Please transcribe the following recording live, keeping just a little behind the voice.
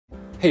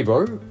Hey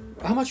bro,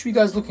 how much were you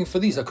guys looking for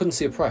these? I couldn't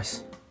see a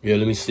price. Yeah,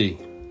 let me see.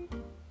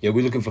 Yeah,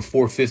 we're looking for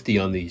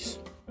 $450 on these.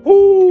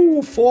 Ooh,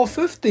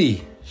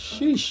 $450.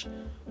 Sheesh.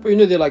 But you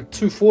know they're like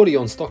 $240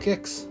 on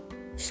StockX.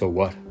 So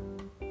what?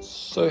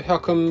 So how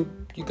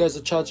come you guys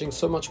are charging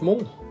so much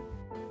more?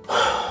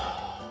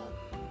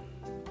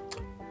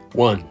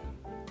 1,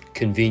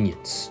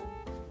 convenience.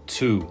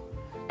 2,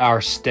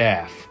 our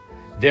staff.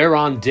 They're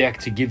on deck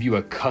to give you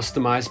a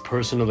customized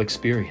personal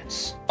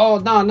experience. Oh,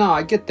 no,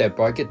 I get that,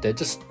 bro. I get that.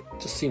 Just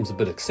seems a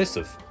bit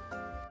excessive.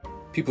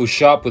 People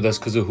shop with us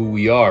because of who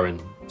we are,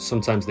 and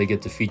sometimes they get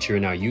to feature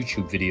in our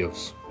YouTube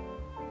videos.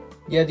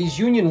 Yeah, these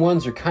union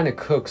ones are kind of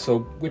cooked,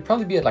 so we'd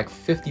probably be at like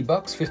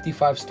 $50,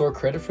 55 store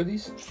credit for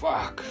these.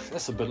 Fuck,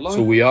 that's a bit low.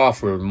 So we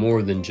offer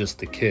more than just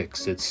the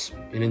kicks. It's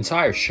an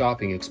entire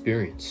shopping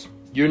experience.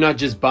 You're not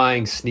just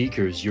buying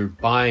sneakers, you're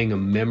buying a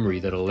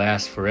memory that'll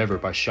last forever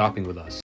by shopping with us.